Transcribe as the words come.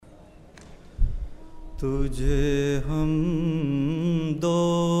तुझे हम दो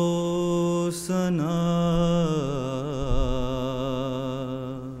सना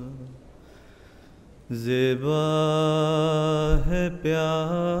ज़ेबा है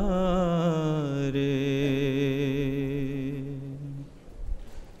प्यारे,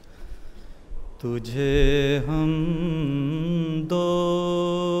 तुझे हम दो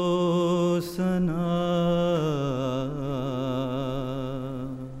सना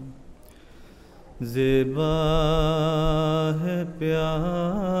ज़ेबा है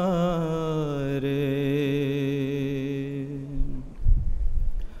प्यारे,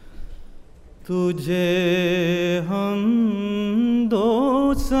 तुझे हम दो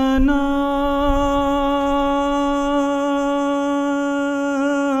सना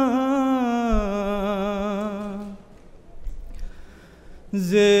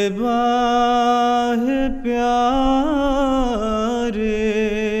ज़ेबा है प्यारे,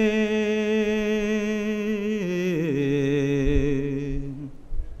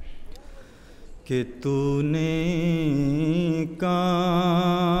 कि तूने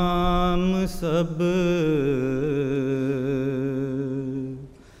काम सब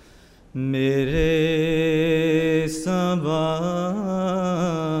मेरे संवारे,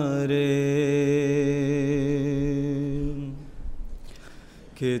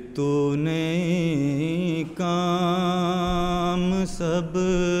 कि तूने काम सब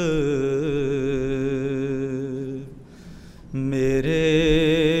मेरे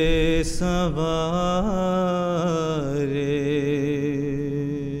संवारे,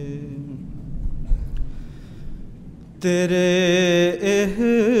 तेरे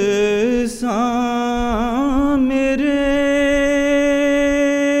एहसान मेरे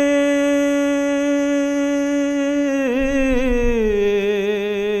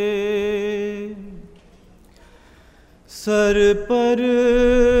सर पर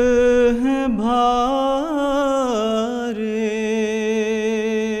हैं भारे,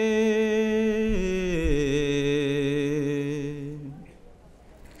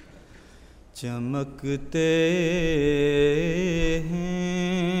 चमकते हैं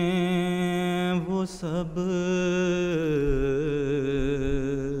वो सब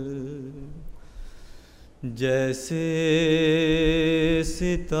जैसे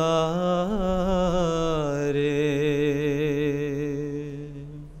सितारे,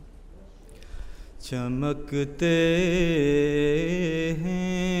 चमकते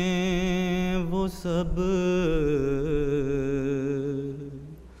हैं वो सब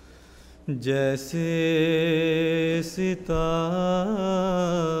जैसे सितारे,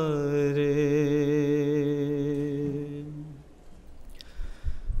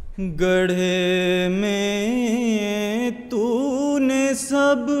 गढ़े में तूने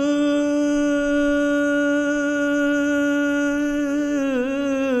सब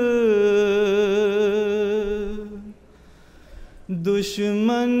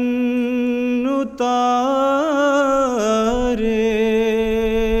दुश्मन उतारे,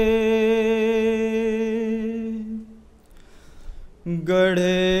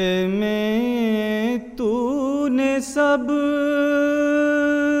 गढ़े में तूने सब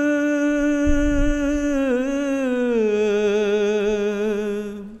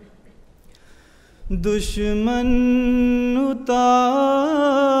दुश्मन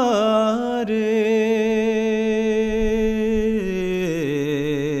उतारे,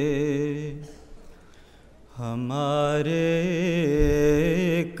 हमारे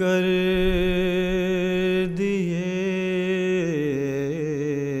कर दिए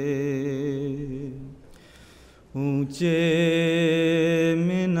ऊंचे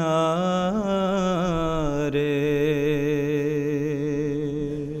मीनारे,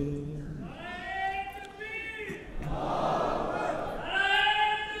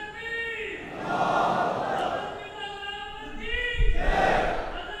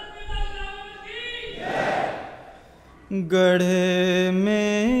 गढ़े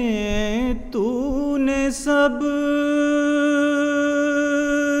में तूने सब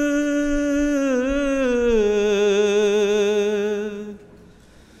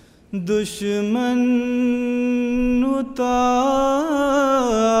दुश्मन उतारे,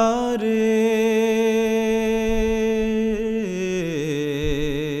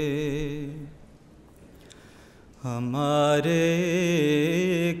 हमारे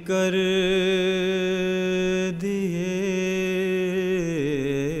कर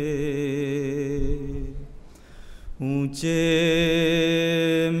ऊंचे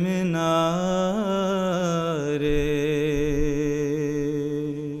मीनारे,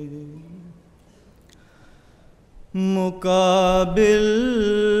 मुकाबिल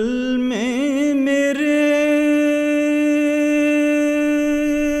में मेरे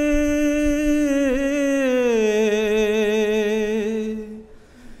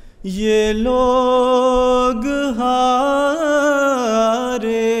ये लोग हारे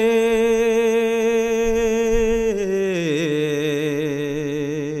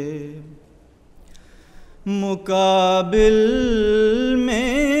मुकाबिल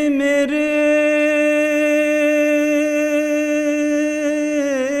में मेरे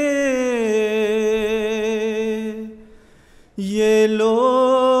ये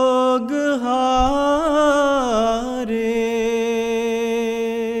लोग हारे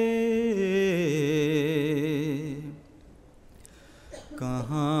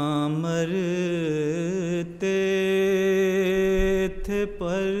कहाँ मरते थे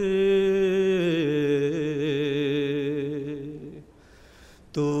पर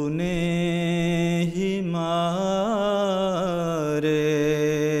तूने ही मारे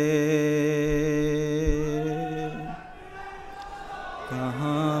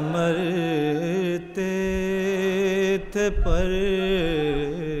कहाँ मरते थे पर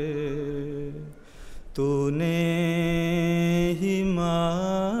तूने ही मारे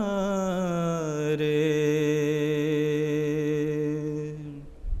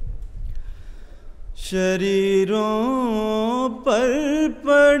शरीरों पर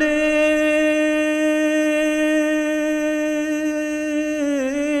पड़े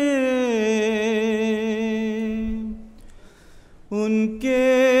उनके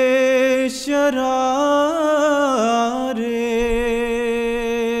शरारे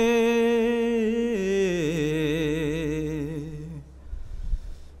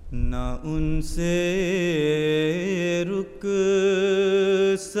ना उनसे रुक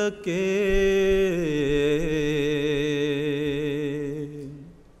सके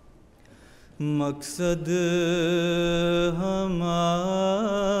मकसद हमारे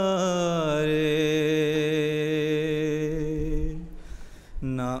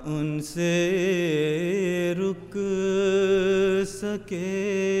ना उनसे रुक सके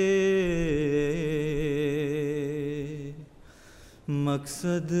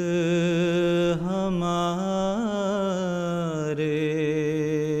मकसद हमारे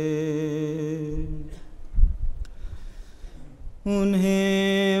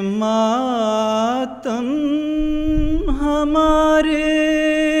उन्हें मातम हमारे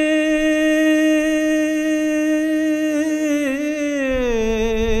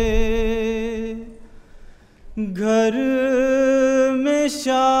घर में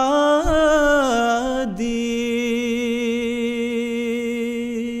शादी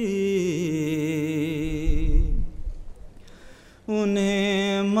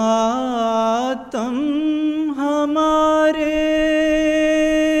उन्हें मातम हमारे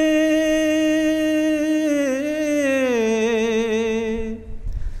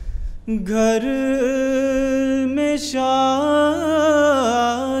घर में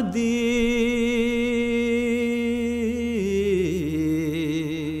शादी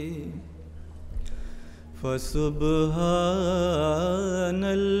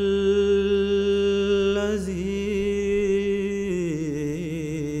फसुब्हानल्लज़ी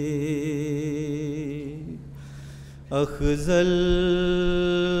अख़ज़ल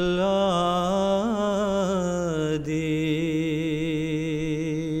आदी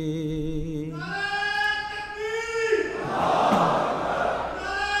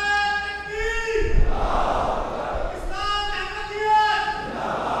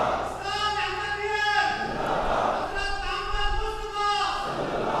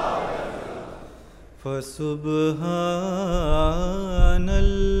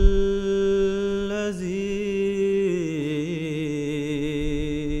फसुब्हानल्लज़ी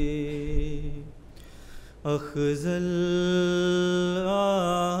अख़ज़ल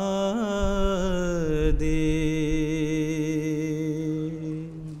आदी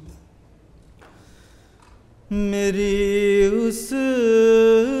मेरी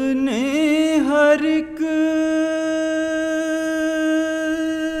उसने हर एक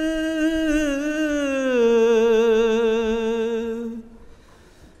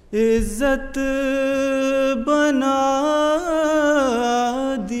इज्जत बना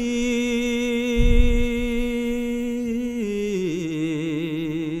दी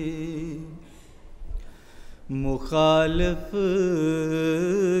मुखालिफ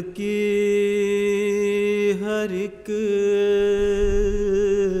की हर एक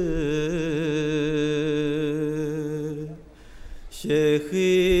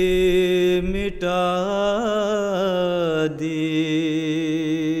शेखी मिटा दी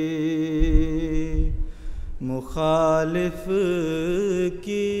मुखालिफ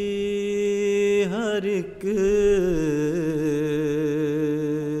की हर एक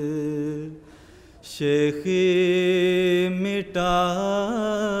शेखी मिटा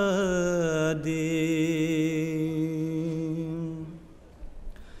दी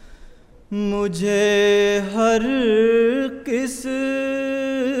मुझे हर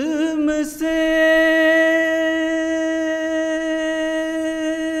किस्म से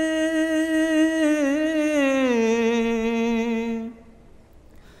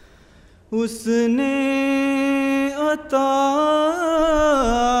उसने अता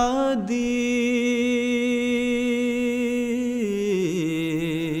दी,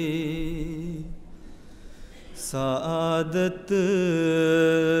 सआदत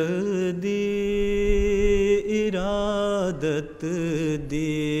दी, इरादत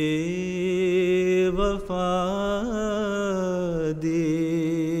दी, वफा दी,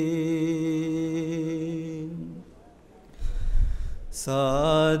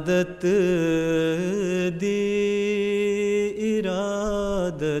 सआदत दी,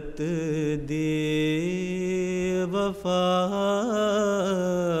 इरादत दी, वफा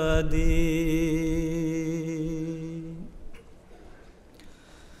दी।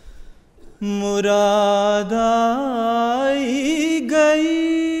 मुराद आई गई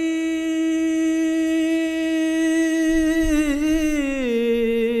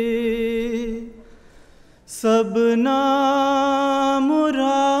सब नामुरादी,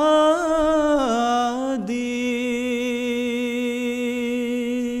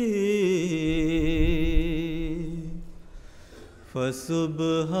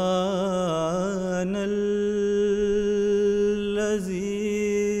 फसुब्हानल्लज़ी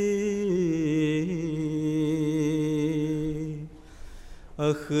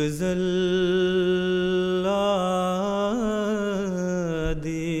अख़ज़ल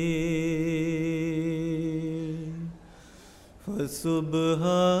आदी,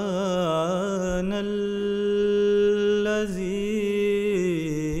 फसुब्हानल्लज़ी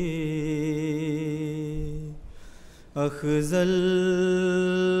अख़ज़ल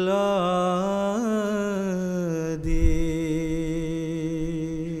आदी।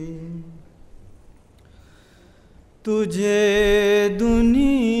 तुझे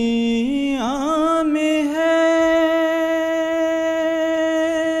दुनिया में है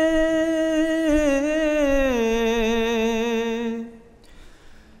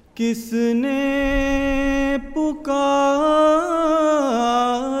किसने पुकारा,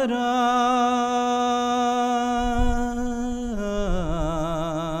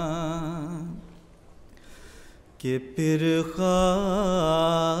 कि फिर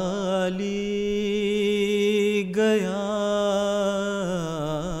खाली गया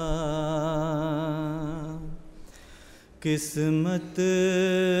किस्मत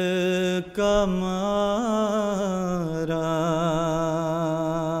का मारा।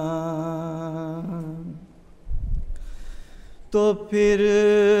 तो फिर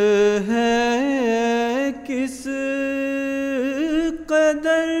है किस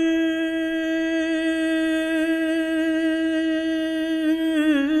कदर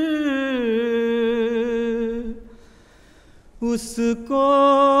उसको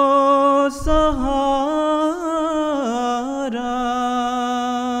सहारा,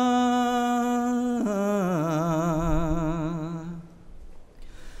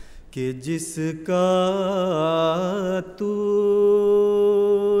 कि जिसका तू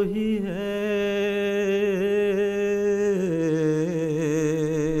ही है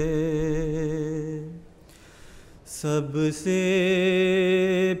सबसे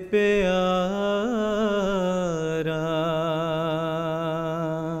प्यारा,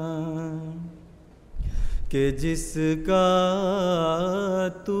 कि जिसका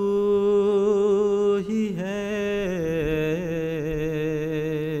तू ही है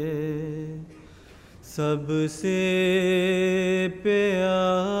सबसे प्यारा।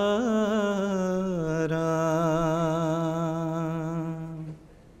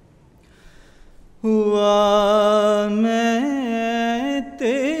 हुआ मैं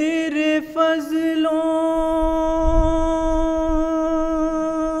तेरे फज़लों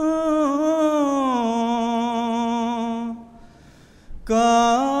का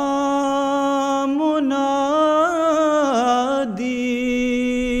मुनादी,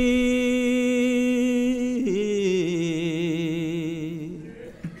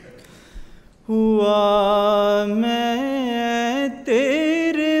 हुआ मैं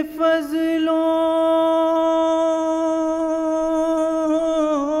तेरे फज़लों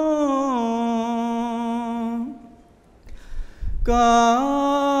का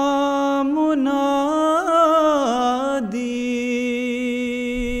मुनादी,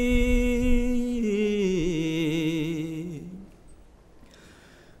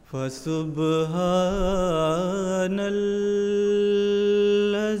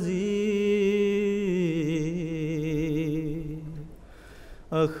 फसुब्हानल्लज़ी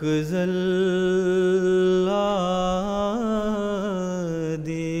अख़ज़ल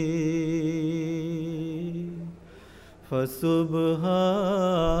आदी। फसुब्हानल्लज़ी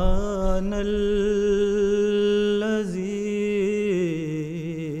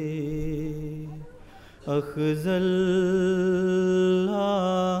अख़ज़ल